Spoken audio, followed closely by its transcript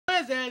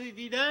at it,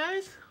 you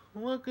guys?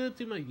 Welcome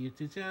to my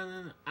YouTube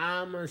channel.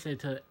 I'm gonna say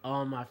to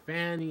all my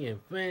family and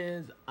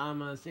friends, I'm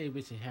gonna say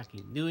wish you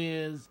happy New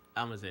Year's.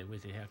 I'm gonna say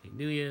wish you happy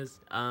New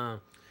Year's.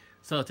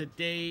 So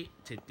today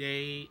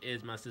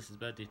is my sister's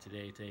birthday.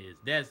 Today is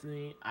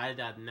Destiny. I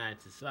got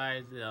not to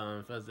surprise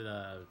it. First,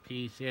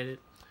 appreciate it.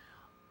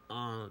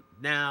 Now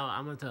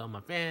I'm gonna tell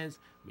my fans,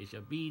 we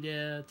should be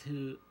there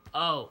to.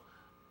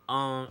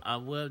 I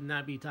will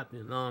not be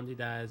talking long, you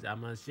guys. I'm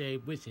gonna say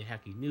wish you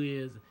happy New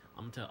Year's.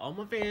 I'm gonna tell all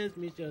my fans,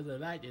 make sure to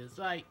like and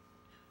like.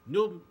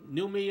 New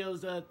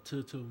meals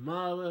to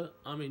tomorrow.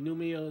 New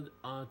meals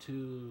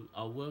to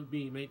will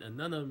be make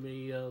another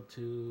meal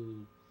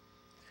to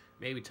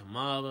maybe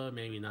tomorrow,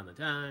 maybe another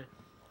time.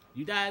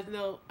 You guys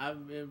know I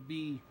will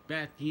be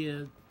back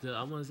here.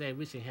 I'm gonna say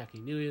wish you happy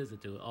New Year's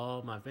to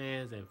all my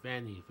fans and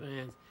family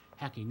friends.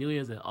 Happy New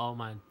Year's to all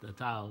my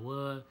entire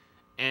world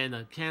and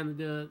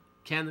Canada.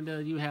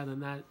 You have a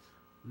nice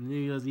New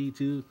Year's Eve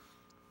too,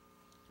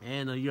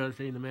 and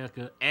European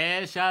America.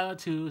 And shout out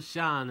to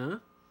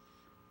Shauna.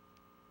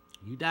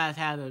 You guys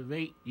had a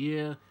great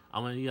year. I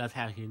want you guys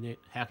happy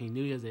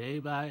New Year's to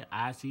everybody.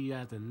 I see you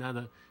guys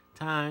another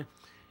time.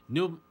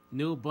 New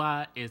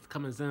blog is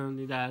coming soon,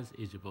 you guys.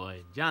 It's your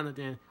boy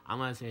Jonathan. I'm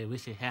gonna say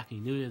wish you happy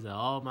New Year's to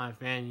all my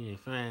family and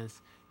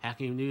friends.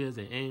 Happy New Year's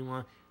to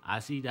anyone. I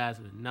see you guys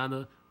with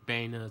another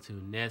banner to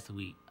next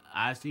week.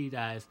 I see you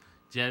guys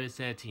Jerry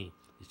 17.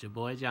 It's your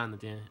boy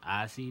Jonathan.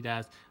 I see you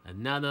guys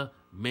another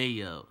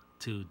mayo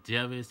to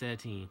Jerry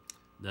 17,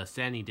 the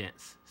Sandy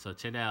Dance. So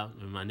check it out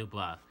in my new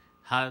blog.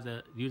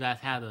 You guys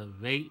have a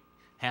great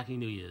happy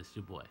New Year's.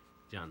 Your boy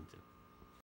Jonathan.